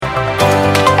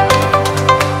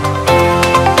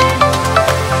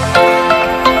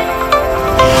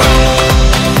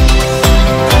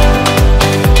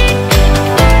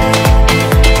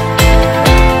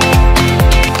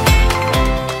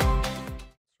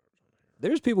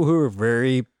There's people who are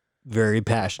very, very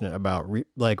passionate about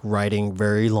writing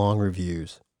very long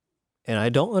reviews, and I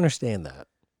don't understand that.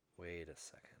 Wait a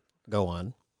second. Go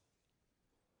on.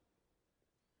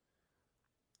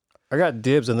 I got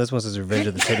dibs on this one. Says Revenge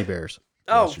of the Teddy Bears.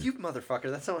 Oh, you motherfucker!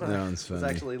 That's not what That I one's was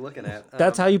funny. actually looking at.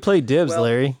 That's how you play dibs, well,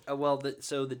 Larry.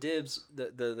 So the dibs,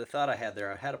 the thought I had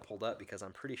there, I had it pulled up because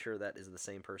I'm pretty sure that is the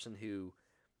same person who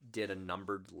did a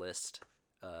numbered list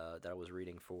that I was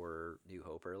reading for New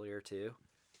Hope earlier too.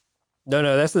 No,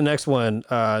 that's the next one.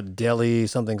 Delhi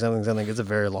something. It's a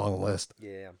very long list.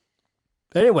 Yeah.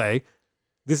 Anyway,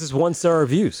 this is 1-star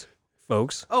reviews,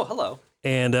 folks. Oh, hello.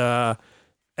 And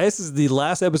this is the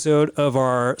last episode of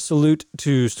our salute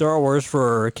to Star Wars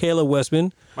for Caleb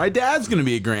Westman. My dad's going to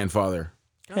be a grandfather.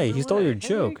 Hey, no he stole way. your Hey,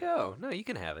 joke. There you go. No, you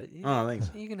can have it. Oh, thanks.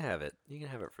 You can have it. You can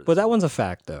have it for this. But that one's a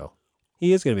fact, though.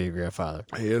 He is going to be a grandfather.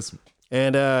 He is.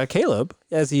 And Caleb,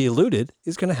 as he alluded,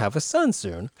 is going to have a son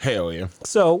soon. Hell yeah.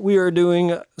 So we are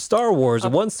doing Star Wars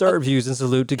 1-star reviews in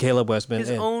salute to Caleb Westman.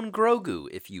 His own Grogu,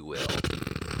 if you will.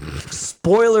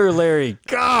 Spoiler, Larry.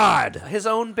 God! His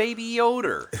own Baby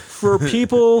Yoder. For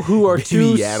people who are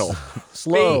too Yaddle.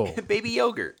 slow. Baby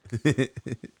yogurt.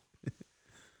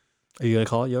 Are you going to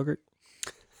call it yogurt?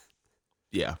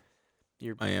 Yeah,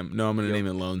 You're I am. No, I'm going to name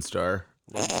it Lone Star.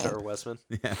 Lone Star Westman.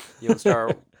 Yeah. Lone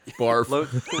Star. Barf. Lo-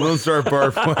 Lone Star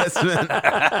Barf Westman.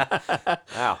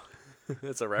 Wow.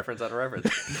 That's a reference on a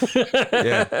reference.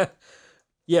 Yeah.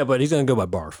 Yeah, but he's going to go by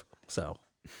Barf. So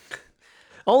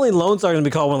only Lone Star going to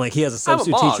be called when like he has a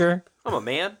substitute bog. teacher. I'm a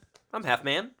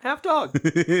man, half dog.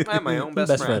 I'm my own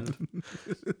best friend.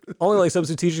 Only like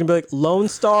substitute teacher can be like Lone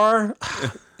Star.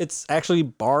 It's actually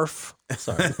Barf.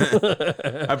 Sorry.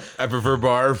 I prefer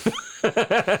Barf.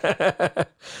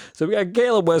 So we got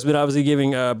Caleb Westman obviously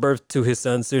giving birth to his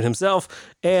son soon himself,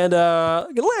 and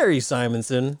Larry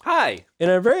Simonson Hi. in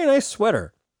a very nice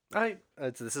sweater.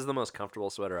 This is the most comfortable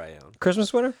sweater I own. Christmas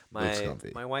sweater? Looks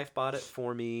comfy. My wife bought it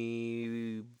for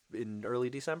me in early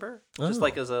December, just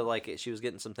like she was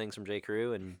getting some things from J.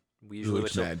 Crew, and we usually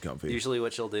looks mad comfy. Usually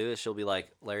what she'll do is she'll be like,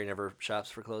 Larry never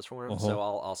shops for clothes for him, so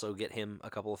I'll also get him a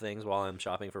couple of things while I'm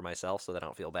shopping for myself, so that I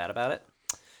don't feel bad about it.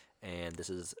 And this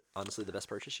is honestly the best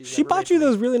purchase she's She ever bought made you for me.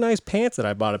 those really nice pants that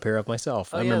I bought a pair of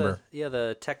myself. I remember.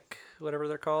 The tech, whatever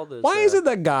they're called. Why is it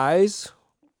that guys?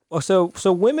 So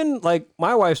women, like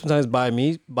my wife sometimes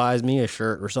buys me a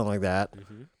shirt or something like that,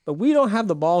 but we don't have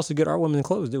the balls to get our women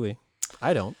clothes, do we?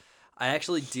 I don't. I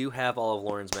actually do have all of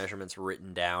Lauren's measurements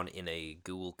written down in a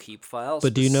Google Keep file.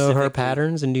 But do you know her specifically-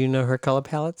 patterns and do you know her color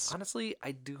palettes? Honestly,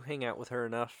 I do hang out with her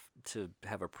enough to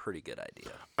have a pretty good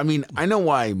idea. I mean, I know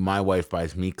why my wife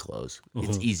buys me clothes.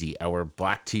 It's easy. I wear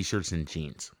black t-shirts and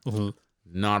jeans.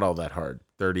 Not all that hard.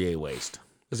 38 waist.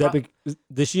 Is that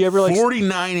does she ever like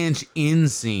 49-inch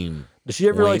inseam. does she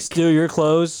ever like Wink. steal your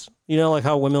clothes? You know, like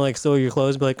how women like steal your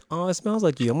clothes and be like, "Oh, it smells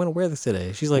like you. I'm gonna wear this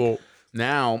today." She's like, Well,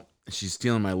 now she's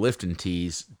stealing my lifting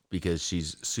tees because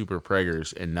she's super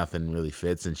preggers and nothing really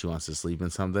fits and she wants to sleep in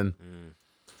something.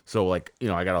 So, like, you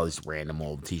know, I got all these random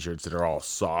old t-shirts that are all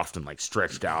soft and like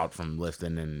stretched out from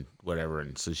lifting and whatever.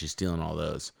 And so she's stealing all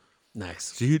those.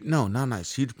 "Nice." No, not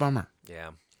nice. Huge bummer. Yeah.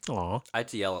 Aw. I have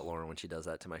to yell at Lauren when she does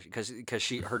that to my because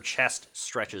her chest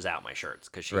stretches out my shirts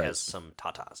because she Right. has some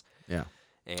tatas. Yeah.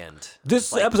 And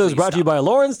This like, episode is please brought to you stop. by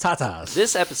Lauren's Tatas.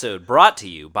 This episode brought to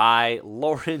you by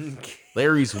Lauren.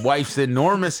 Larry's wife's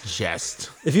enormous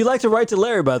chest. If you'd like to write to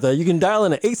Larry about that, you can dial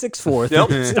in at 864.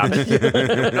 Nope, stop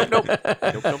it.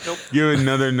 Nope. Give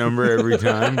another number every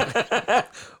time.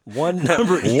 One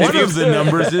number. One of the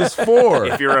numbers is 4.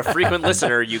 If you're a frequent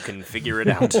listener, you can figure it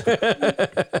out.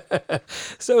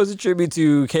 So as a tribute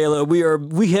to Kayla,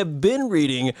 we have been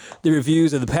reading the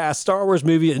reviews of the past Star Wars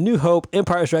movie, A New Hope,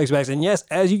 Empire Strikes Back, and yes,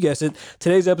 as you guessed it,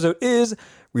 today's episode is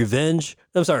Return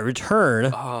of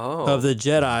the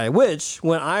Jedi, which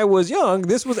when I was young,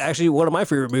 this was actually one of my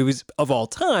favorite movies of all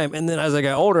time. And then as I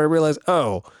got older, I realized,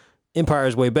 oh, Empire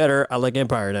is way better. I like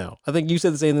Empire now. I think you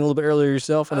said the same thing a little bit earlier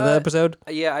yourself in that episode.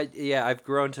 Yeah, I've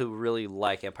grown to really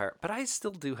like Empire, but I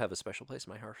still do have a special place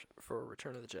in my heart for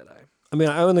Return of the Jedi. I mean,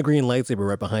 I own the green lightsaber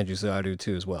right behind you, so I do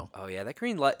too as well. Oh yeah, that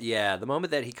green light. Yeah, the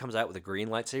moment that he comes out with a green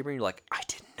lightsaber, and you're like, I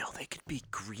didn't know they could be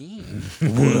green.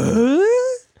 What?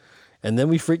 And then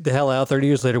we freaked the hell out 30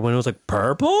 years later when it was like,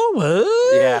 purple?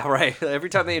 What? Yeah, right.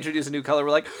 Every time they introduce a new color, we're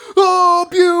like, oh,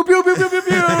 pew, pew, pew, pew, pew,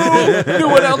 pew.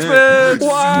 New announcement.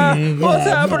 Why? What's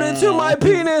happening to my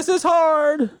penis? It's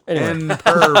hard. Anyway. And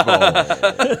purple.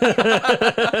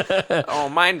 Oh,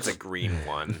 mine's a green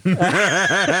one.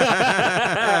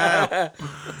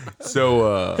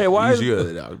 So, Hey, why you is- should go to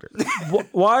the doctor.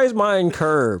 Why is mine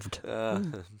curved?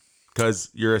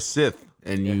 Because you're a Sith.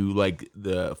 and you like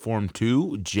the Form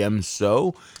 2, Gem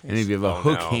So, and if you have a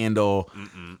hook handle,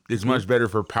 it's much better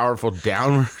for powerful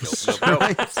downward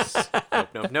strikes.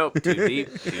 Nope. Too deep.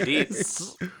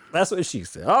 That's what she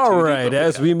said. All right,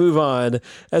 as we move on,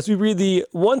 as we read the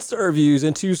 1-star reviews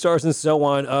and 2 stars and so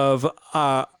on of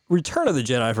Return of the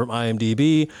Jedi from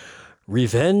IMDb,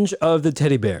 Revenge of the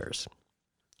Teddy Bears.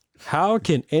 How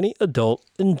can any adult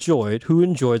who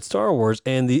enjoyed Star Wars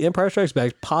and The Empire Strikes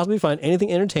Back possibly find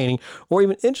anything entertaining or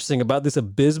even interesting about this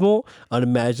abysmal,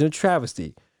 unimaginative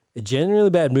travesty? A genuinely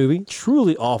bad movie,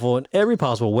 truly awful in every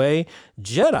possible way.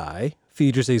 Jedi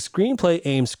features a screenplay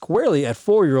aimed squarely at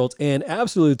 4-year-olds and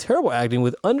absolutely terrible acting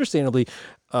with understandably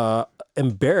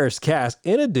embarrassed cast.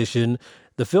 In addition,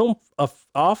 the film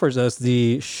offers us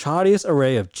the shoddiest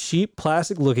array of cheap,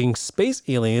 plastic-looking space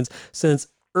aliens since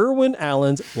Irwin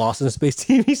Allen's Lost in Space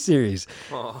TV series.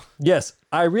 Aww. Yes,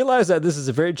 I realize that this is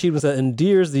a very cheapness that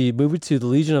endears the movie to the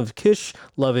legion of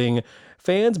Kish-loving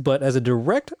fans, but as a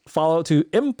direct follow to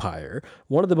Empire,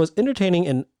 one of the most entertaining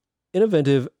and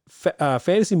innovative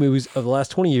fantasy movies of the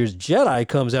last 20 years, Jedi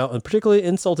comes out and particularly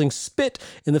insulting spit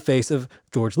in the face of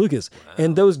George Lucas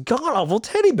and those god-awful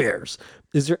teddy bears.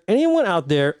 Is there anyone out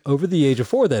there, over the age of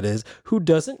 4 that is, who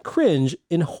doesn't cringe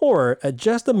in horror at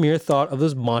just the mere thought of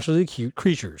those monstrously cute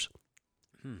creatures?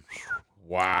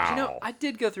 Wow. I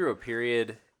did go through a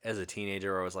period as a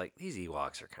teenager where I was like, these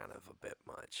Ewoks are kind of a bit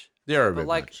much. They are a bit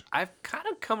like, much. I've kind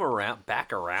of come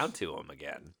back around to them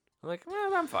again. I'm like,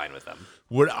 well, I'm fine with them.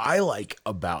 What I like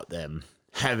about them,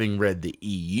 having read the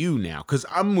EU now, because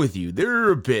I'm with you,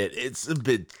 it's a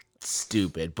bit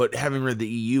stupid, but having read the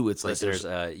EU, it's like there's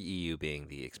EU being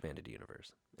the expanded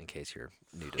universe, in case you're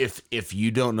new to if you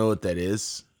don't know what that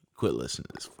is, quit listening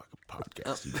to this fucking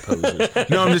podcast, you posers.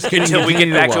 No, I'm just kidding. Until we get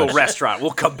Continue back to watch. a restaurant. We'll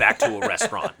come back to a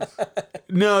restaurant.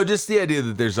 No, just the idea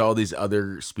that there's all these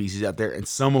other species out there, and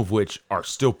some of which are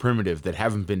still primitive that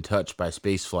haven't been touched by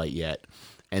spaceflight yet.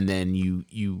 And then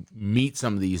you meet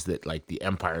some of these that like the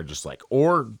Empire just like,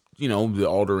 or, the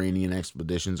Alderaanian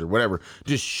expeditions or whatever,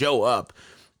 just show up.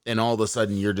 And all of a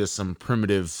sudden you're just some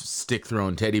primitive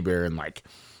stick-throwing teddy bear and like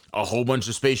a whole bunch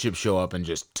of spaceships show up and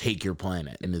just take your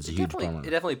planet. And it's a huge bummer. It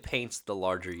definitely paints the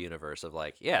larger universe of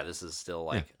like, yeah, this is still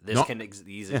like,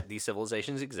 these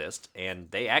civilizations exist and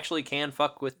they actually can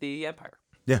fuck with the Empire.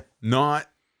 Yeah. Not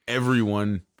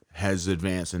everyone has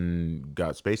advanced and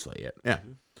got spaceflight yet. Yeah.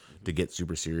 Mm-hmm. To get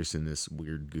super serious in this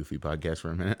weird, goofy podcast for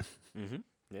a minute. Mm-hmm.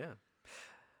 Yeah.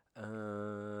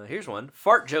 Here's one.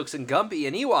 Fart jokes in Gumby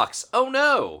and Ewoks. Oh,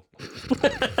 no.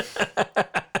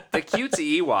 The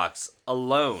cutesy Ewoks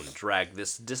alone drag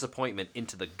this disappointment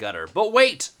into the gutter. But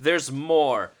wait, there's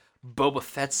more. Boba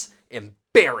Fett's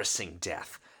embarrassing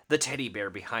death. The teddy bear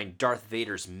behind Darth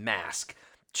Vader's mask.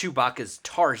 Chewbacca's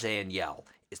Tarzan yell.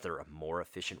 Is there a more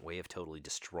efficient way of totally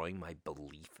destroying my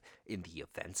belief in the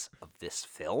events of this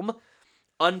film?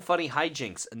 Unfunny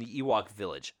hijinks in the Ewok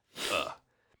village. Ugh.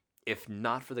 If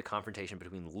not for the confrontation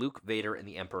between Luke, Vader, and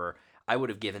the Emperor, I would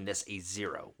have given this a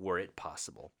 0 were it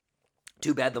possible.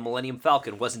 Too bad the Millennium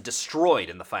Falcon wasn't destroyed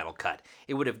in the final cut.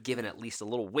 It would have given at least a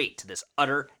little weight to this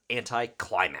utter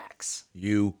anti-climax.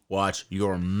 You watch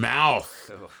your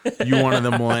mouth. You wanted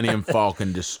the Millennium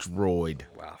Falcon destroyed.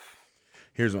 Wow.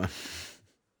 Here's one.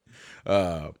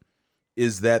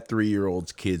 Is That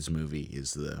 3-Year-Old's Kids Movie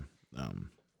is the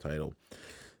title.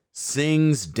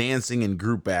 Sings, dancing, and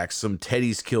group acts. Some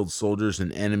teddies killed soldiers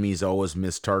and enemies always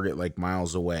missed target like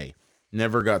miles away.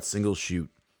 Never got single shoot.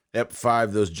 Ep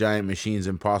 5, those giant machines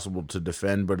impossible to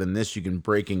defend, but in this you can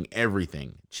breaking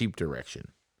everything. Cheap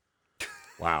direction.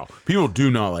 Wow. People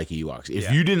do not like Ewoks.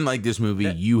 If you didn't like this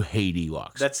movie, you hate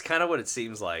Ewoks. That's kind of what it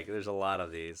seems like. There's a lot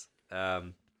of these.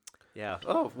 Yeah.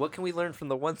 Oh, what can we learn from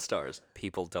the 1-stars?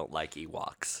 People don't like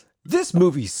Ewoks. This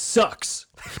movie sucks.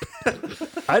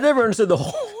 I never understood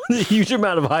the huge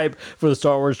amount of hype for the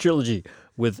Star Wars trilogy,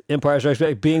 with Empire Strikes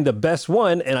Back being the best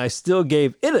one, and I still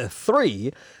gave it a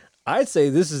 3. I'd say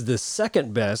this is the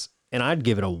second best, and I'd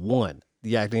give it a 1.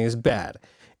 The acting is bad.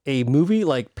 A movie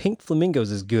like Pink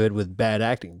Flamingos is good with bad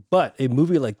acting, but a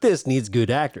movie like this needs good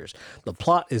actors. The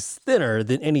plot is thinner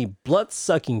than any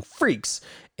blood-sucking freaks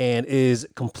and is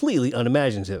completely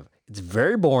unimaginative. It's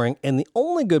very boring, and the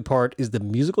only good part is the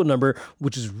musical number,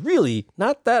 which is really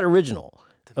not that original.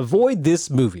 Avoid this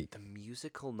movie. The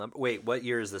musical number? Wait, what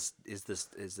year is this? Is this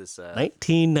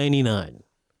 1999.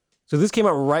 So this came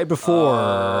out right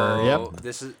before.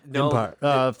 This is no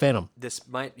Empire, Phantom. This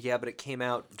might, but it came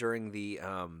out during the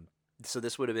So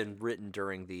this would have been written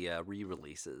during the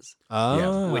re-releases,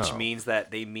 Oh. which means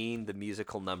that they mean the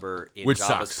musical number in Which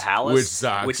Jabba's sucks. palace, Which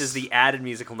sucks. which is the added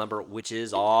musical number, which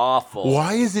is awful.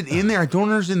 Why is it in there? I don't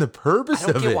understand the purpose I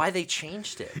don't of get it. why they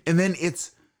changed it. And then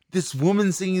it's this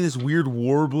woman singing this weird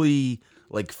warbly,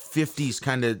 like 50s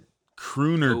kind of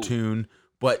crooner Oh. tune,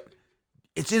 but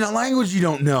it's in a language you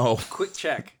don't know. Quick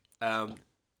check.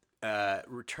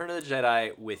 Return of the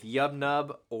Jedi with Yub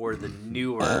Nub or the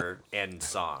newer end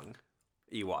song,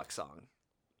 Ewok song,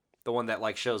 the one that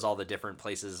like shows all the different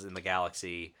places in the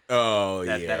galaxy Oh,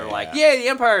 that are like, yeah, the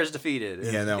Empire is defeated.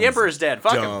 And Yeah, that the Emperor's one's dead.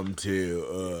 Fuck him. dumb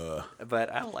too.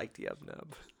 But I liked Yub Nub.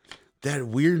 That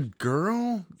weird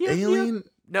girl? Yub Alien?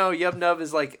 No, Yub Nub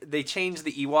is like they changed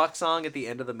the Ewok song at the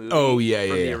end of the movie. Oh, yeah,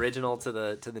 from yeah, the yeah. original to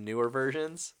the newer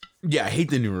versions. Yeah, I hate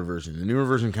the newer version. The newer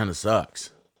version kind of sucks.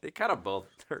 They kind of both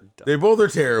are dumb. They both are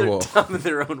They're terrible. dumb in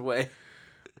their own way.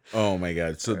 Oh my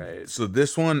god. So Right. so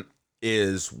this one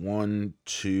is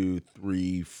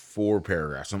 4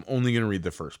 paragraphs. I'm only gonna read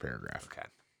the first paragraph. Okay.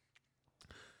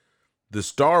 The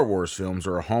Star Wars films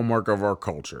are a hallmark of our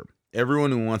culture.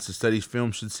 Everyone who wants to study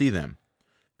film should see them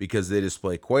because they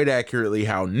display quite accurately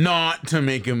how not to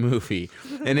make a movie,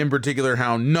 and in particular,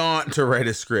 how not to write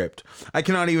a script. I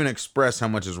cannot even express how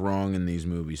much is wrong in these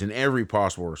movies in every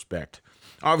possible respect.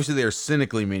 Obviously, they are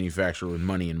cynically manufactured with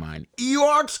money in mind.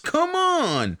 Ewoks, come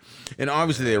on! And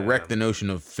obviously, they wreck the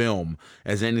notion of film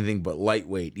as anything but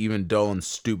lightweight, even dull and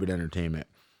stupid entertainment.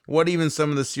 What even some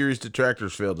of the series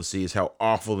detractors fail to see is how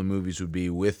awful the movies would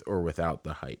be with or without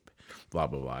the hype. Blah,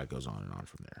 blah, blah. It goes on and on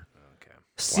from there. Okay.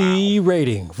 C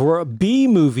rating for a B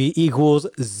movie equals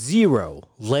 0.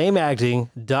 Lame acting,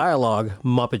 dialogue,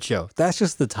 Muppet Show. That's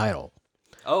just the title.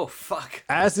 Oh fuck.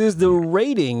 As is the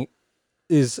rating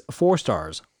is 4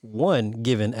 stars, 1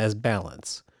 given as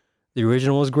balance. The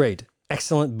original was great.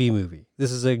 Excellent B movie.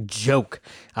 This is a joke.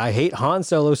 I hate Han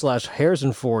Solo /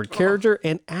 Harrison Ford character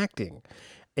and acting.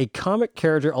 A comic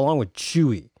character along with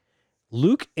Chewie.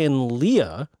 Luke and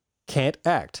Leia can't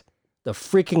act. The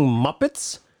freaking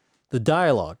Muppets? The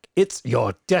dialogue. It's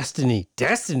your destiny.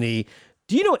 Destiny?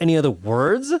 Do you know any other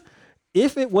words?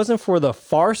 If it wasn't for The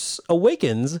Farce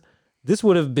Awakens, this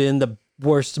would have been the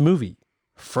worst movie.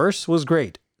 First was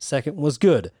great. Second was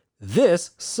good.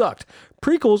 This sucked.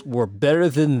 Prequels were better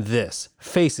than this.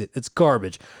 Face it, it's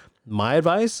garbage. My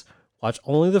advice, watch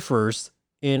only the first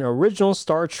in original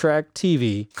Star Trek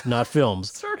TV, not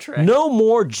films. Star Trek. No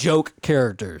more joke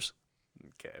characters.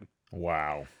 Okay.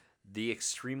 Wow. The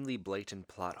extremely blatant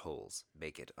plot holes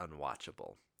make it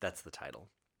unwatchable. That's the title.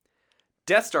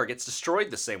 Death Star gets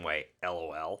destroyed the same way,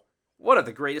 LOL. One of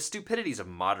the greatest stupidities of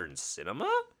modern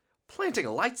cinema? Planting a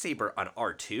lightsaber on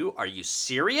R2? Are you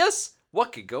serious?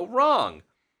 What could go wrong?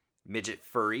 Midget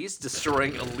furries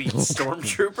destroying elite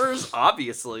stormtroopers?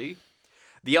 Obviously.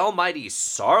 The almighty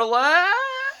Sarlacc?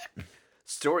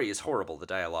 Story is horrible, the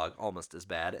dialogue almost as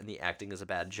bad, and the acting is a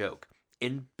bad joke.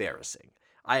 Embarrassing.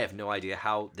 I have no idea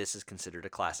how this is considered a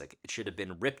classic. It should have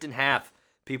been ripped in half.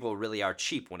 People really are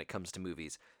cheap when it comes to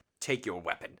movies. Take your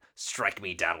weapon. Strike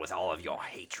me down with all of your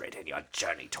hatred, and your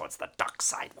journey towards the dark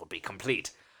side will be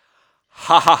complete.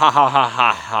 Ha ha ha ha ha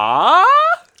ha ha!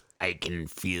 I can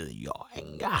feel your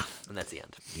anger. And that's the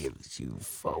end. Gives you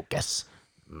focus.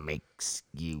 Makes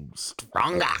you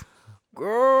stronger.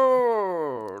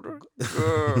 Good.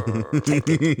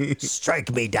 Good.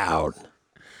 Strike me down.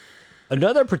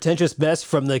 Another pretentious mess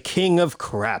from the king of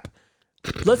crap.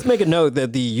 Let's make a note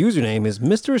that the username is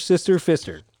Mr. Sister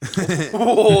Fister.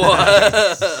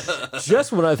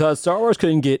 Just when I thought Star Wars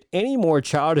couldn't get any more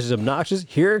childish and obnoxious,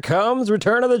 here comes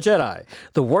Return of the Jedi,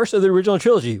 the worst of the original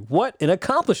trilogy. What an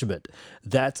accomplishment.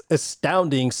 That's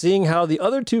astounding, seeing how the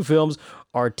other 2 films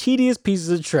are tedious pieces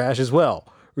of trash as well.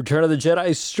 Return of the Jedi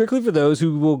is strictly for those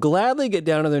who will gladly get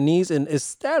down on their knees and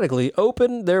ecstatically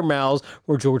open their mouths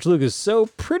for George Lucas. So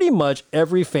pretty much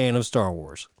every fan of Star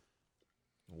Wars.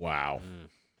 Wow.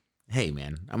 Hey,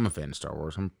 man, I'm a fan of Star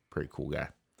Wars. I'm a pretty cool guy.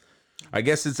 I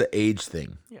guess it's an age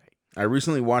thing. Yeah. I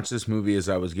recently watched this movie as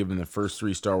I was given the first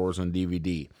 3 Star Wars on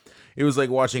DVD. It was like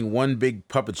watching one big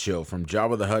puppet show from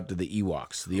Jabba the Hutt to the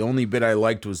Ewoks. The only bit I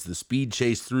liked was the speed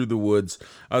chase through the woods.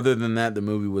 Other than that, the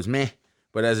movie was meh.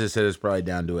 But as I said, it's probably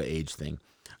down to an age thing.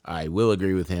 I will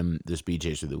agree with him. The speed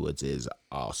chase through the woods is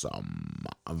awesome.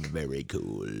 Very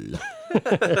cool.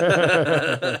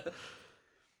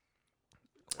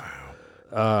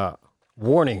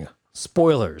 Warning,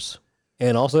 spoilers.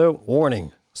 And also,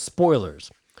 warning, spoilers.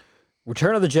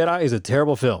 Return of the Jedi is a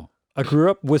terrible film. I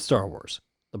grew up with Star Wars.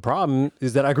 The problem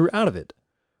is that I grew out of it.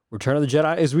 Return of the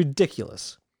Jedi is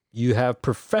ridiculous. You have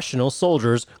professional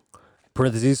soldiers,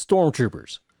 parentheses,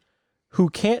 stormtroopers, who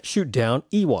can't shoot down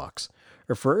Ewoks.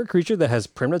 refer to a creature that has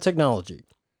primitive technology.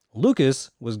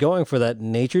 Lucas was going for that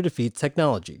nature defeats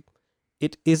technology.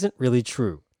 It isn't really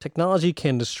true. Technology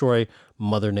can destroy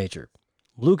Mother Nature.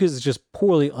 Lucas is just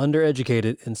poorly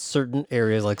undereducated in certain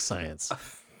areas like science.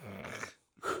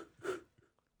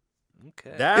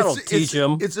 Okay. That'll teach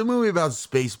him. It's a movie about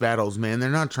space battles, man. They're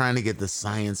not trying to get the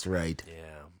science right.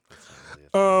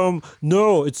 Yeah.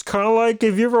 No, it's kind of like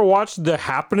if you ever watched The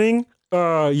Happening.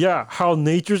 Yeah, how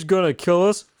nature's gonna kill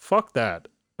us. Fuck that.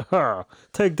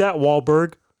 Take that,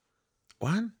 Wahlberg.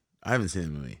 What? I haven't seen the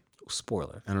movie.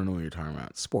 Spoiler. I don't know what you're talking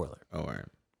about. Spoiler. Oh, all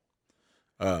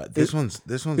right. This one's.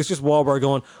 It's just Wahlberg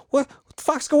going, what the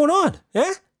fuck's going on?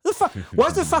 Eh? The fuck?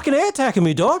 Why's the fucking air attacking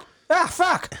me, dog? Ah,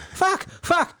 fuck.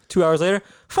 2 hours later,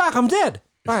 fuck, I'm dead.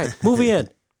 All right, movie end.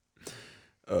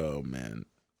 Oh man,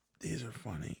 these are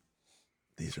funny.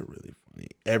 These are really funny.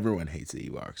 Everyone hates the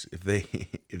Ewoks. If they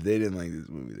didn't like this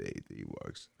movie, they hate the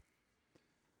Ewoks.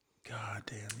 God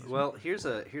damn. Well, here's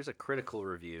a critical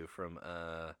review from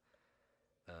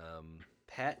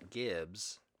Pat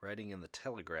Gibbs, writing in the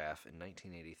Telegraph in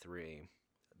 1983,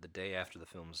 the day after the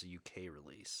film's UK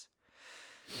release.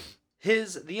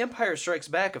 The Empire Strikes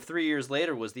Back of 3 years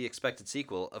later was the expected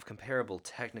sequel of comparable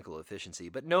technical efficiency,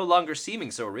 but no longer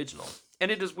seeming so original. And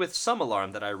it is with some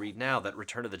alarm that I read now that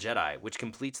Return of the Jedi, which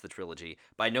completes the trilogy,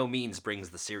 by no means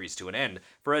brings the series to an end.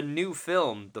 For a new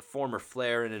film, the former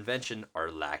flair and invention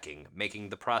are lacking, making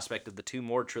the prospect of the two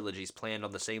more trilogies planned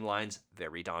on the same lines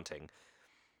very daunting.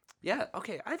 Yeah,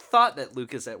 okay, I thought that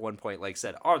Lucas at one point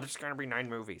said, "Oh, there's gonna be 9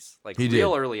 movies,"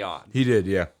 real early on. He did,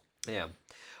 yeah. Yeah.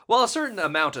 While a certain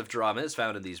amount of drama is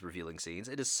found in these revealing scenes,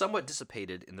 it is somewhat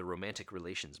dissipated in the romantic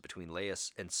relations between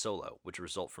Leia and Solo, which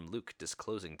result from Luke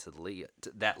disclosing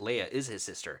that Leia is his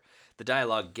sister. The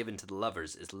dialogue given to the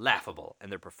lovers is laughable, and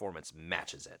their performance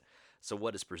matches it. So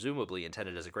what is presumably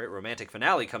intended as a great romantic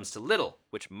finale comes to little,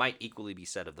 which might equally be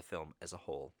said of the film as a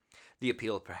whole. The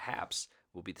appeal, perhaps,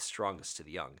 will be the strongest to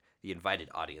the young. The invited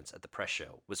audience at the press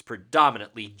show was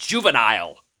predominantly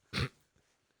juvenile.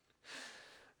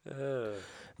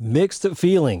 Mixed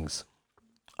feelings.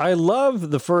 I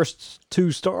love the first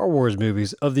 2 Star Wars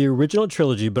movies of the original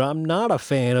trilogy, but I'm not a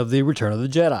fan of the Return of the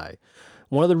Jedi.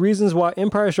 One of the reasons why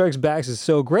Empire Strikes Back is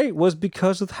so great was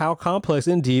because of how complex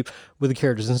and deep were the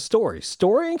characters and story.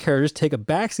 Story and characters take a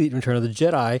backseat in Return of the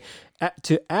Jedi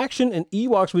to action and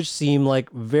Ewoks, which seem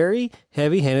like very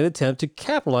heavy-handed attempt to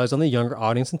capitalize on the younger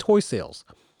audience and toy sales.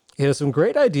 It has some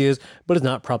great ideas, but is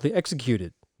not properly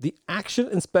executed. The action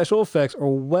and special effects, as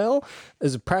well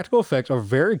as the practical effects, are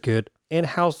very good, and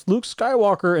how Luke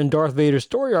Skywalker and Darth Vader's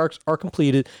story arcs are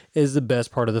completed is the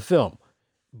best part of the film.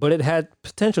 But it had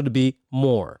potential to be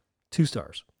more. 2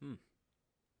 stars.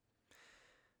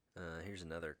 Here's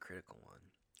another critical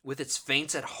one. With its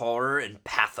feints at horror and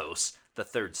pathos, the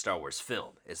third Star Wars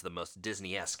film is the most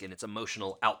Disney-esque in its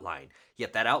emotional outline,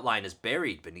 yet that outline is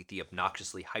buried beneath the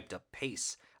obnoxiously hyped-up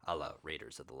pace, a la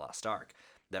Raiders of the Lost Ark,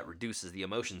 that reduces the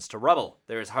emotions to rubble.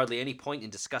 There is hardly any point in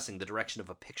discussing the direction of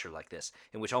a picture like this,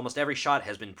 in which almost every shot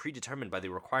has been predetermined by the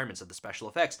requirements of the special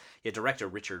effects, yet director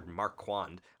Richard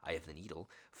Marquand, Eye of the Needle,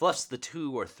 fluffs the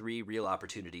 2 or 3 real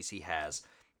opportunities he has,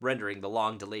 rendering the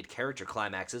long-delayed character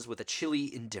climaxes with a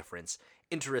chilly indifference.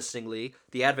 Interestingly,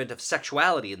 the advent of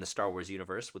sexuality in the Star Wars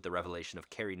universe, with the revelation of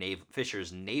Carrie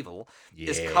Fisher's navel,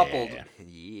 is coupled...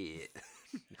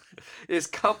 is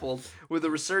coupled with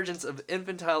the resurgence of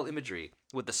infantile imagery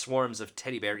with the swarms of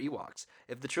teddy bear Ewoks.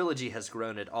 If the trilogy has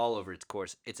grown at all over its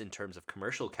course, it's in terms of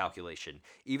commercial calculation.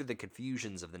 Even the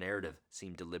confusions of the narrative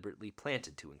seem deliberately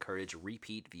planted to encourage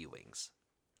repeat viewings.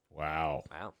 Wow.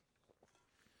 Wow.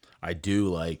 I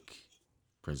do like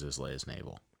Princess Leia's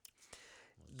navel.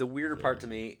 The weirder part to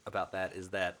me about that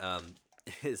is that I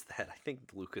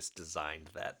think Lucas designed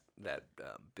that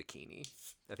bikini.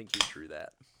 I think he drew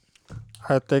that.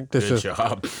 I think this Good is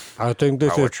job. I think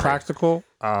this is Poetry. practical.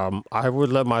 I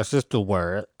would let my sister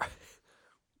wear it.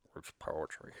 It's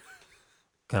poetry.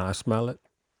 Can I smell it?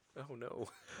 Oh no.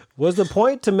 Was the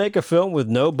point to make a film with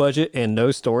no budget and no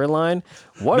storyline?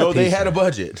 No, they had a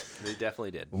budget. They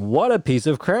definitely did. What a piece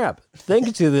of crap. Thank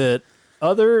you to the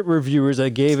other reviewers that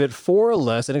gave it 4 or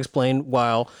less and explained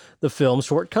while the film's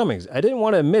shortcomings. I didn't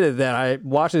want to admit it that I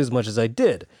watched it as much as I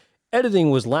did. Editing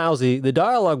was lousy. The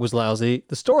dialogue was lousy.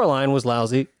 The storyline was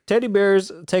lousy. Teddy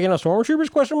bears taking out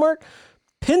stormtroopers?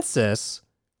 Princess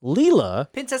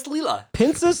Leela. Princess Leela.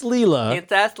 Princess Leela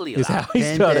Princess Leela. is how he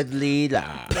spelled it.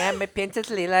 Yeah, my Princess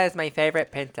Leela is my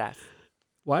favorite princess.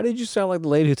 Why did you sound like the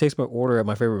lady who takes my order at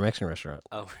my favorite Mexican restaurant?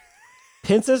 Oh.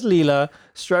 Princess Leela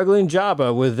struggling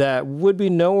Jabba with that would be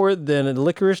nowhere than a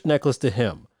licorice necklace to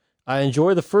him. I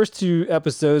enjoyed the first 2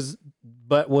 episodes,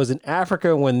 but was in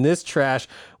Africa when this trash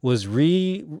was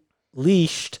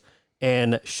released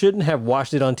and shouldn't have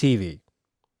watched it on TV.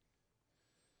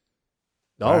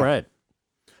 All Wow. right.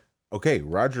 Okay,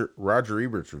 Roger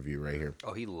Ebert's review right here.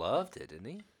 Oh, he loved it, didn't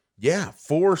he? Yeah,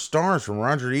 4 stars from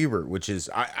Roger Ebert, which is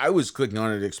I was clicking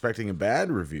on it expecting a bad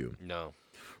review. No.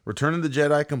 Return of the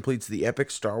Jedi completes the epic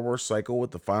Star Wars cycle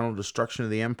with the final destruction of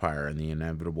the Empire and the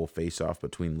inevitable face-off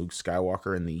between Luke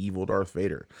Skywalker and the evil Darth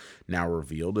Vader, now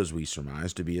revealed, as we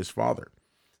surmise, to be his father.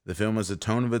 The film has a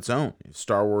tone of its own. If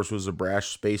Star Wars was a brash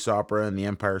space opera and The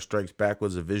Empire Strikes Back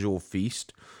was a visual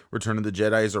feast, Return of the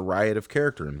Jedi is a riot of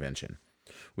character invention.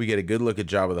 We get a good look at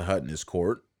Jabba the Hutt and his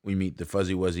court. We meet the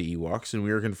Fuzzy Wuzzy Ewoks, and we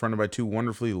are confronted by 2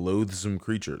 wonderfully loathsome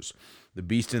creatures. The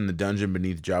beast in the dungeon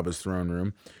beneath Jabba's throne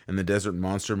room, and the desert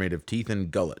monster made of teeth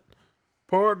and gullet.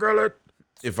 Poor gullet!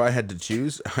 If I had to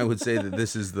choose, I would say that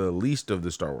this is the least of the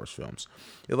Star Wars films.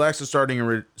 It lacks the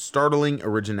startling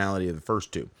originality of the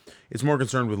first 2. It's more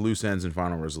concerned with loose ends and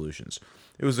final resolutions.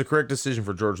 It was the correct decision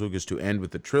for George Lucas to end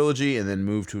with the trilogy and then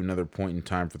move to another point in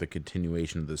time for the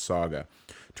continuation of the saga.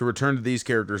 To return to these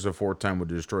characters a 4th time would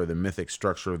destroy the mythic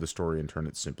structure of the story and turn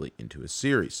it simply into a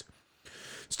series.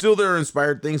 Still, there are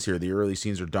inspired things here. The early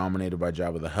scenes are dominated by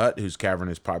Jabba the Hutt, whose cavern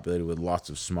is populated with lots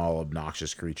of small,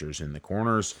 obnoxious creatures in the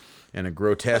corners, and a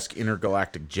grotesque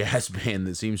intergalactic jazz band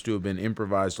that seems to have been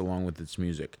improvised along with its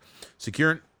music.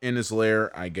 Secure in his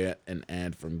lair, I get an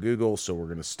ad from Google, so we're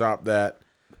going to stop that.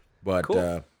 But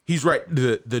Cool. He's right.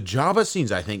 The Jabba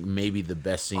scenes, I think, may be the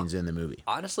best scenes in the movie.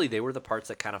 Honestly, they were the parts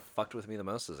that kind of fucked with me the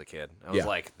most as a kid. I was Yeah.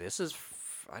 like,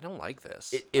 I don't like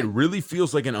this. It really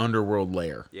feels like an underworld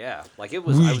lair. Yeah, like it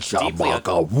was. I was deeply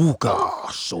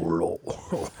Solo.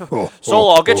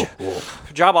 Solo, I'll get you.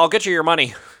 Job, I'll get you your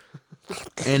money.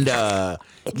 And,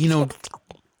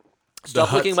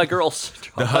 Stop looking like girls.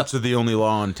 the Hutts are the only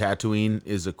law on Tatooine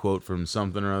is a quote from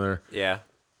something or other. Yeah.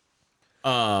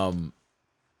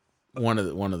 One of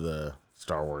the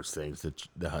Star Wars things that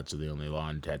the Hutts are the only law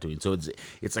on Tatooine. So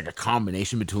it's like a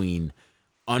combination between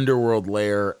underworld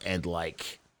lair and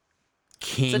like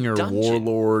king or dungeon.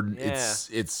 warlord. Yeah.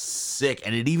 It's sick,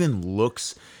 and it even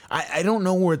looks. I don't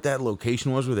know where that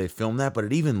location was where they filmed that, but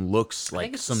it even looks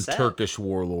like it's a some set. Turkish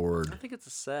warlord. I think it's a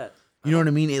set. You know what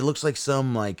I mean? It looks like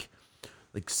some like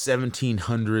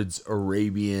 1700s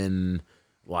Arabian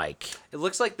like. It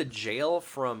looks like the jail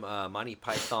from Monty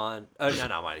Python. No,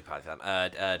 not Monty Python.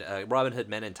 Robin Hood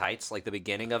Men in Tights, like the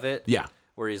beginning of it. Yeah.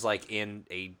 Where he's like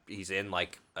he's in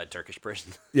like a Turkish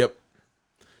prison. Yep.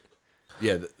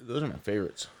 Yeah, those are my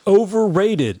favorites.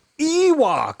 Overrated.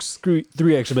 Ewoks.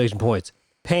 3 exclamation points.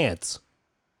 Pants.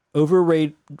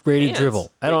 Overrated Pants? drivel.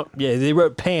 I don't. Yeah, they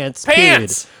wrote pants.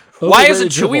 Pants. Period. Why isn't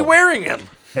Overrated Chewie drivel. wearing them?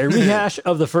 A rehash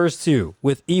of the first 2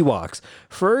 with Ewoks.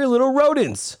 Furry little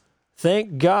rodents.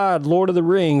 Thank God Lord of the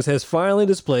Rings has finally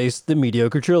displaced the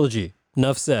mediocre trilogy.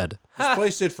 Enough said.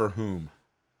 Displaced it for whom?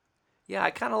 Yeah, I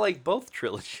kind of like both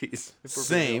trilogies.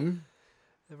 Same.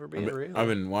 If we're being real. I've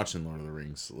been watching Lord of the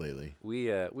Rings lately. We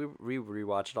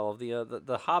rewatched all of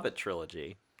the Hobbit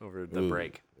trilogy over the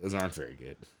break. Those aren't very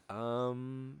good.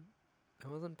 It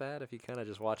wasn't bad if you kind of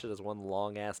just watch it as one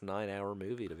long ass 9-hour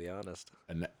movie. To be honest,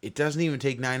 And it doesn't even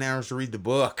take 9 hours to read the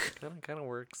book. kind of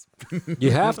works. You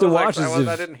have to watch I as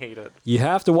if didn't hate it. you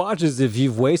have to watch as if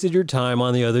you've wasted your time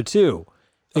on the other 2.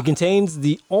 It contains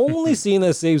the only scene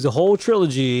that saves the whole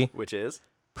trilogy. Which is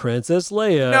Princess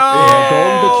Leia in a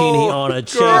golden bikini on a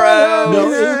chain.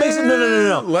 No, it makes it,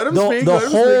 no. Let him the, speak, The let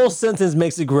him whole sentence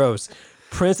makes it gross.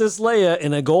 Princess Leia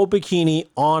in a gold bikini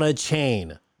on a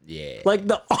chain. Yeah. Like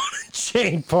the on a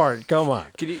chain part. Come on.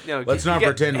 Can you, no, Let's you not got-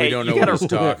 pretend we hey, don't you know what gotta- he's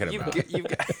talking you've about. got- you've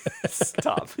got,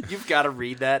 stop. You've got to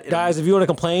read that. Guys, if you want to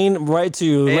complain, write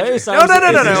to Larry Andrew, Simon.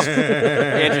 no.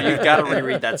 Andrew, you've got to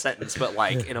reread that sentence, but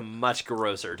like in a much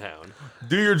grosser tone.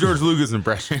 Do your George Lucas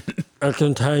impression. It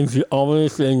contains the only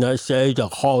thing that saves the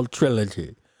whole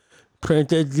trilogy.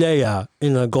 Princess Leia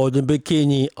in a golden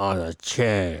bikini on a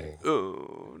chain.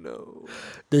 Oh no.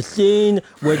 The scene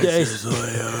where they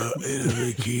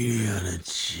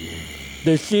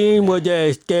the scene where they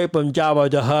escape from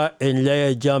Jabba the Hutt and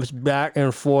Leia jumps back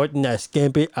and forth in that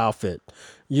skimpy outfit.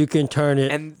 You can turn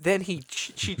it. And then she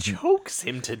chokes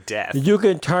him to death. You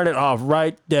can turn it off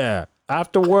right there.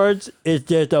 Afterwards, it's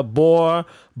just a bore.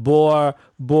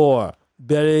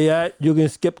 Better yet, you can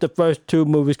skip the first 2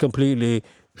 movies completely.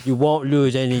 You won't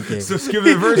lose anything. So skip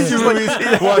the first 2 movies,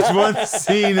 watch one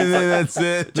scene, and then that's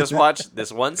it. Just watch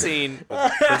this one scene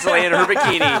with Princess Leia in her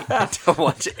bikini and don't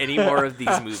watch any more of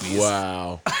these movies.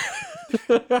 Wow.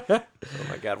 Oh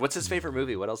my god. What's his favorite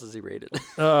movie? What else is he rated?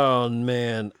 Oh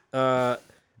man,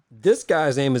 this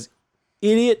guy's name is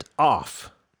Idiot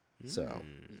Off. So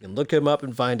you can look him up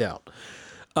and find out.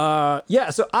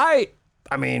 So I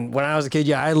mean, when I was a kid,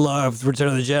 I loved Return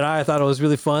of the Jedi. I thought it was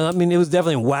really fun. I mean, it was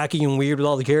definitely wacky and weird with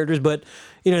all the characters, but at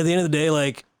the end of the day,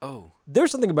 like,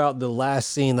 there's something about the last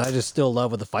scene that I just still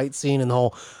love with the fight scene and the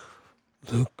whole,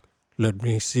 Luke, let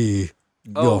me see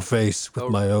your face with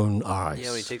my own eyes. Yeah,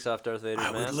 when he takes off Darth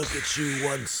Vader's mask. Look at you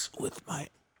once with my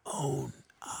own.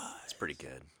 It's pretty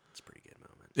good. It's a pretty good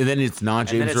moment. And then it's not And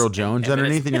then James it's- Earl Jones and then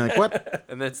underneath, and you're like, what?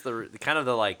 And that's the kind of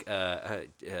the like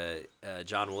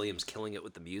John Williams killing it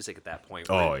with the music at that point.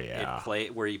 Oh, where yeah.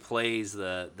 where he plays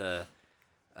the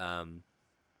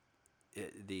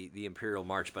Imperial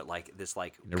March, but like this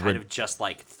like kind of just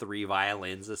like 3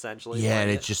 violins essentially. Yeah, and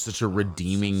playing it's just such a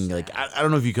redeeming, like, I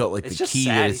don't know if you call it like It's the just key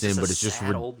sad. that He's it's in, just but a it's just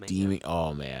sad old man. redeeming.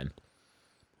 Oh, man.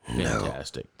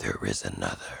 Fantastic. There is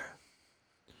another.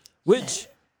 Which,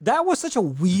 that was such a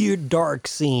weird, dark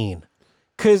scene.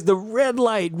 Because the red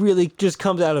light really just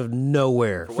comes out of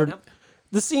nowhere. For what now?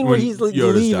 the scene where When he's like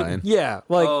Yoda's leaving. dying. Yeah,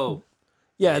 like Oh,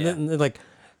 yeah, yeah. and then like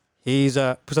he's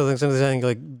something saying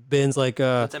like Ben's like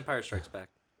it's Empire Strikes Back,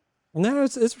 no,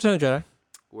 it's Return of the Jedi.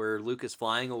 where Luke is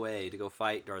flying away to go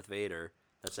fight Darth Vader.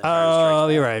 That's Empire Strikes Oh,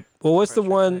 Back. you're right. Well, what's the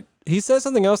Empire Strikes one? Back. He says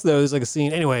something else though. There's like a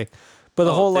scene anyway, but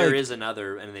the whole there like is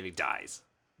another, and then he dies.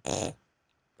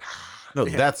 No,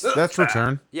 that's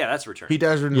Return. Yeah, that's Return. He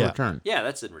dies in Yeah. Return. Yeah,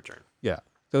 that's in Return. yeah.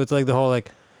 So it's like the whole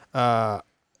like I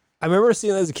remember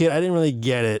seeing that as a kid. I didn't really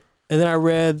get it, and then I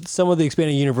read some of the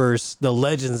expanded universe, the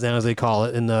legends now as they call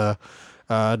it in the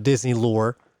Disney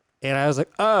lore, and I was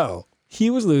like, oh, he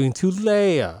was alluding to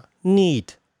Leia.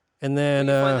 Neat. And then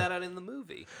You find that out in the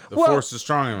movie. The Well- Force is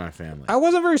strong in my family. I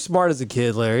wasn't very smart as a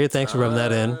kid, Larry. Thanks for rubbing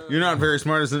that in. You're not very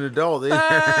smart as an adult either.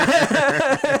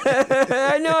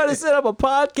 I know how to set up a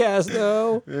podcast,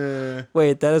 though.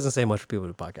 Wait, that doesn't say much for people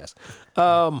to podcast.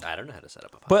 I don't know how to set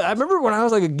up a podcast. But I remember when I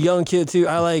was like a young kid too,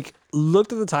 I like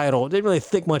looked at the title, didn't really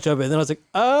think much of it, and then I was like,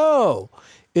 oh,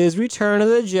 is Return of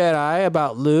the Jedi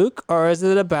about Luke or is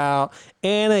it about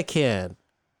Anakin?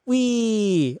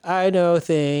 I know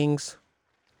things.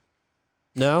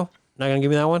 No? Not gonna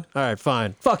give me that one? All right,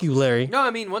 fine. Fuck you, Larry. No,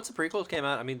 I mean, once the prequels came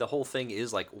out, I mean, the whole thing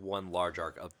is like one large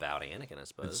arc about Anakin, I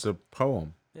suppose. It's a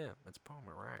poem. Yeah, it's poem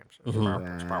of rhymes.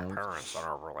 Mm-hmm. It's about parents and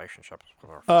our relationships with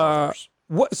our fathers.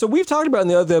 So we've talked about in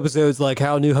the other episodes like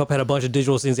how New Hope had a bunch of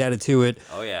digital scenes added to it.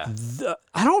 Oh yeah.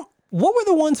 What were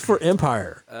the ones for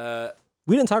Empire? Uh,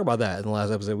 We didn't talk about that in the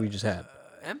last episode we just had.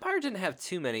 Empire didn't have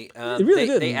too many. It really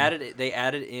They didn't.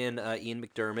 added in Ian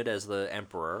McDermott as the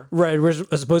Emperor. Right,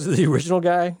 as opposed to the original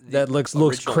guy that looks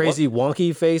original crazy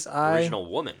wonky face eye.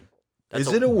 Original woman. That's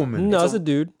Is it a woman? No, it's a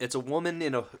dude. It's a woman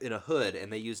in a hood,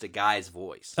 and they used a guy's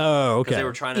voice. Oh, Because okay. they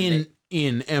were trying to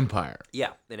In Empire.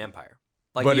 in Empire.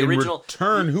 Like But the in original.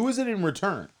 Return, who was it in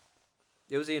Return?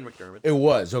 It was Ian McDermott. It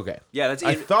was, okay. Yeah, that's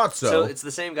I Ian. thought so. So it's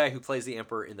the same guy who plays the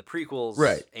Emperor in the prequels,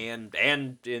 Right. And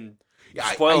in Yeah,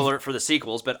 spoiler I- alert for the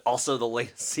sequels, but also the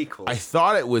latest sequels. I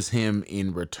thought it was him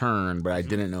in Return, but I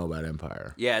didn't know about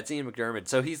Empire. Yeah, it's Ian McDermott.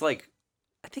 So he's like,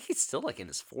 I think he's still like in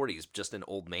his 40s, just in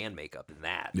old man makeup in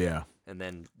that. Yeah. And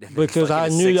then Because he's, like, I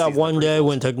in his knew 60s that in the one day prequels.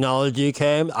 when technology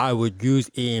came, I would use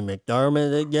Ian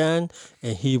McDermott again,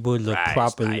 and he would look Rise,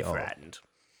 properly my old. friend.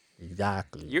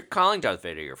 Exactly. You're calling Darth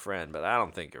Vader your friend, but I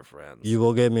don't think you're friends. You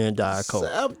will get me a Diet Coke.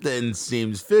 Something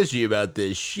seems fishy about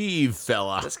this Sheev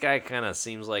fella. This guy kind of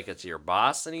seems like it's your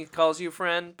boss, and he calls you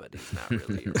friend, but he's not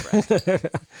really your friend.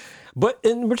 But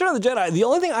in Return of the Jedi, the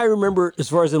only thing I remember as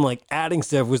far as them like adding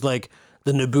stuff was like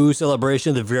the Naboo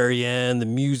celebration at the very end. The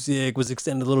music was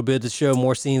extended a little bit to show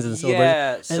more scenes in the celebration.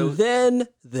 Yeah, so- and then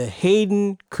the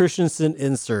Hayden Christensen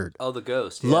insert. Oh, the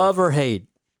ghost. Yeah. Love or hate?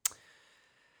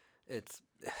 It's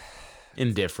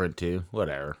Indifferent, too.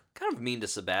 Whatever. kind of mean to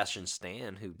Sebastian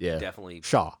Stan, who Yeah. definitely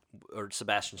Shaw. or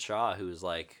Sebastian Shaw, who is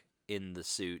like in the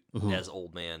suit as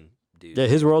old man dude. Yeah,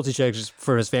 his royalty check just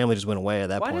for his family just went away at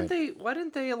that Why point.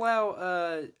 didn't they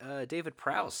allow David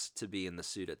Prowse to be in the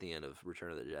suit at the end of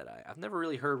Return of the Jedi? I've never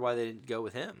really heard why they didn't go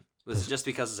with him. Was it just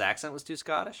because his accent was too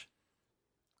Scottish?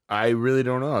 I really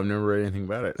don't know. I've never read anything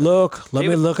about it. Look, let me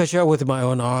David- look at you with my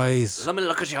own eyes. Let me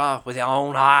look at you with your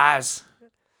own eyes.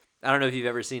 I don't know if you've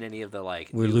ever seen any of the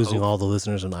like. We're New losing Hope- all the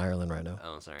listeners in Ireland right now.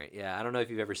 Oh, sorry. Yeah, I don't know if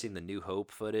you've ever seen the New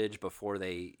Hope footage before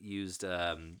they used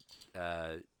James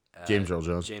Earl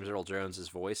Jones. James Earl Jones's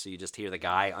voice, so you just hear the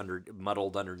guy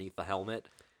muddled underneath the helmet.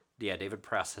 Yeah, David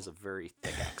Prowse has a very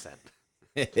thick accent.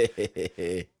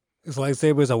 It's like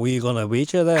sabers, are we gonna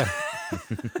beat you there?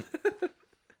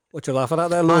 What you laughing at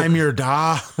there, Luke? I'm your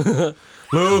da.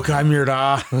 Luke, I'm your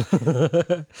da.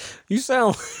 You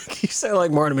sound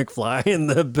like Marty McFly in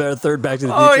the third Back to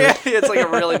the Oh Future. yeah, it's like a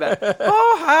really bad.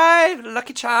 Oh hi,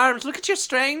 Lucky Charms! Look at your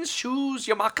strange shoes,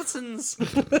 your moccasins.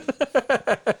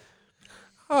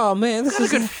 Oh man, this Got a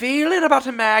is good feeling about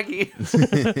him, Maggie.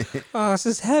 this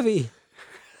is heavy.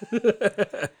 Look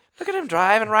at him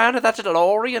driving around in that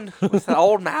DeLorean with the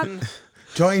old man.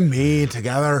 Join me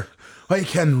together. We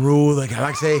can rule the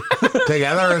galaxy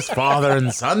together as father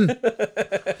and son.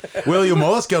 William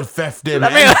Wallace killed 50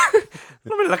 men.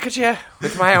 Let me look at you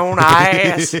with my own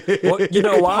eyes. Well, you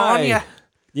know Upon why? ya.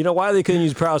 You know why they couldn't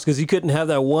use Prowse? Because he couldn't have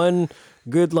that one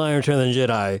good line in Return of the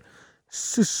Jedi.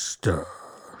 Sister.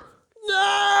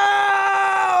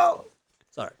 No!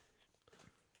 Sorry.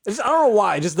 I don't know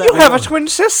why. Just that. You have a twin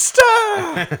sister,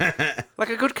 like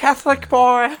a good Catholic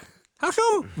boy. How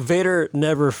come Vader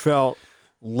never felt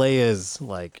Leia's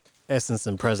like essence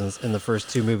and presence in the first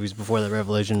two movies before that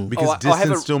revelation? Because I have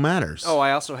distance a- still matters. Oh,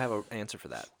 I also have an answer for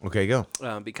that. Okay, go.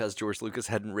 Because George Lucas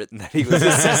hadn't written that he was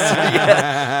his sister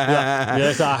yet.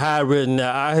 Yes, I had written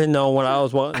that. I didn't know what I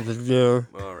was wanting to do.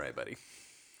 All right, buddy.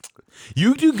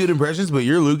 You do good impressions, but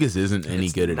your Lucas isn't any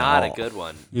good at all. Not a good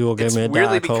one. You will give It's me a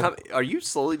weirdly Diet Coke. Are you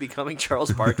slowly becoming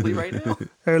Charles Barkley right now?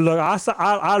 Hey, look,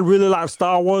 I really like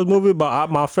Star Wars movie, but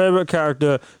my favorite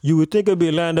character, you would think it'd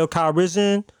be Lando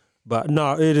Calrissian, but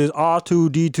no, it is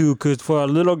R2-D2, because for a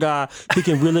little guy, he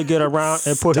can really get around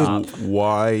and put his...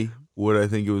 Why would I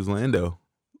think it was Lando?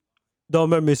 Don't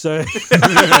make me say.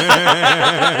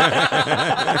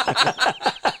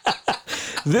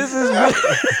 This is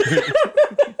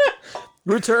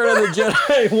Return of the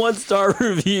Jedi 1-star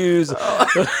reviews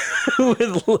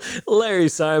with Larry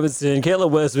Simonson,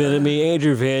 Caleb Westman, and me,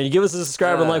 Andrew Van. You give us a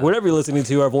subscribe and like whatever you're listening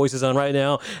to our voices on right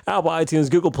now. Apple,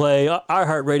 iTunes, Google Play,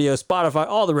 iHeartRadio, Spotify,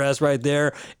 all the rest right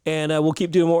there. And we'll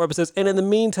keep doing more episodes. And in the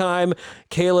meantime,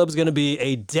 Caleb's going to be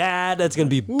a dad. That's going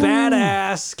to be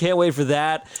badass. Can't wait for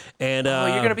that. And Oh,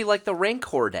 you're gonna be like the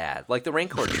Rancor dad, like the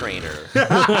Rancor trainer.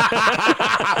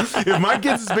 If my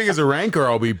kid's as big as a Rancor,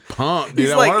 I'll be pumped. Dude.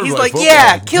 He's I want like, him he's to like, football.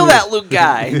 yeah, kill that Luke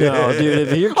guy. no, dude,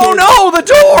 if your kid, Oh no, the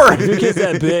door! if your kid's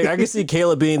that big, I can see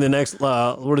Caleb being the next,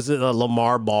 what is it,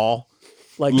 Lamar Ball.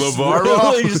 Like LeVar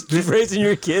Ball? just raising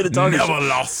your kid and talking Never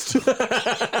lost.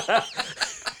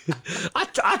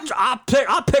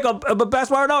 I pick up a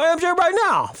best player now, MJ, right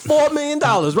now. $4 million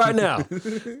right now.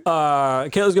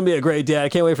 Caleb's gonna be a great dad. I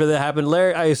can't wait for that to happen.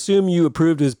 Larry, I assume you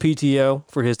approved his PTO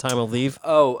for his time of leave.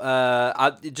 Oh,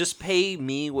 just pay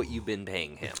me what you've been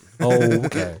paying him. Oh,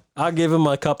 okay. I'll give him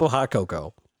a cup of hot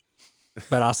cocoa,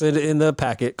 but I'll send it in the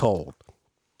packet cold.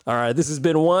 All right, this has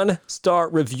been 1-Star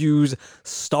Reviews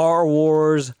Star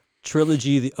Wars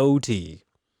Trilogy, the OT.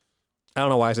 I don't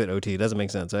know why I said OT. It doesn't make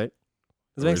sense, right?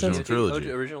 Does it make sense? Trilogy.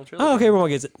 Original trilogy. Oh, okay, everyone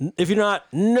gets it. If you're not,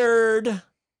 nerd.